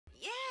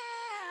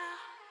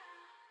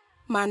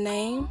My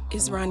name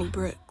is Ronnie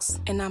Brooks,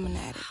 and I'm an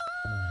addict.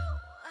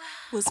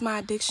 What's my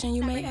addiction,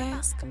 you may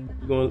ask? You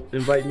gonna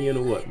invite me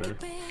into what, man?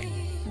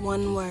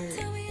 One word.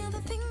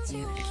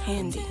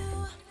 Candy.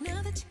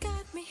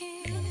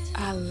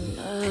 I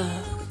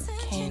love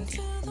candy.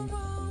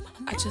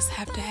 I just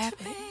have to have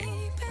it.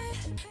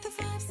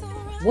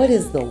 What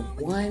is the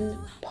one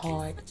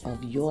part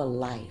of your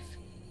life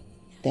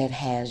that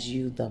has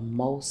you the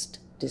most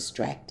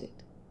distracted?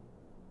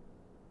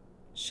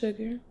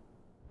 Sugar.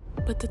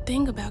 But the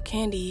thing about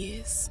candy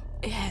is,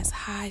 it has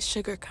high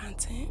sugar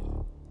content.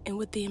 And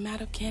with the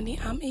amount of candy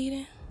I'm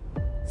eating,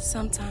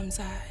 sometimes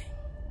I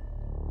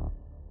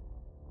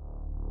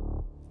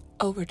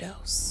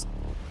overdose.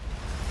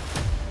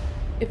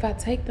 If I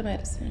take the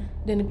medicine,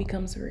 then it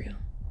becomes real.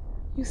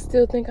 You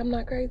still think I'm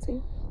not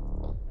crazy?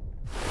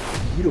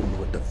 You don't know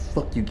what the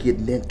fuck you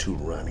getting into,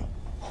 Ronnie.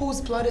 Whose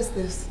blood is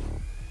this?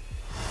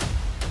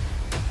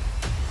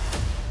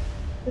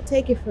 But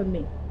take it from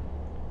me,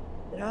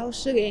 that all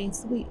sugar ain't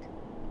sweet.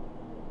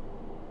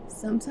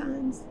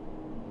 Sometimes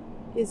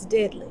it's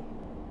deadly.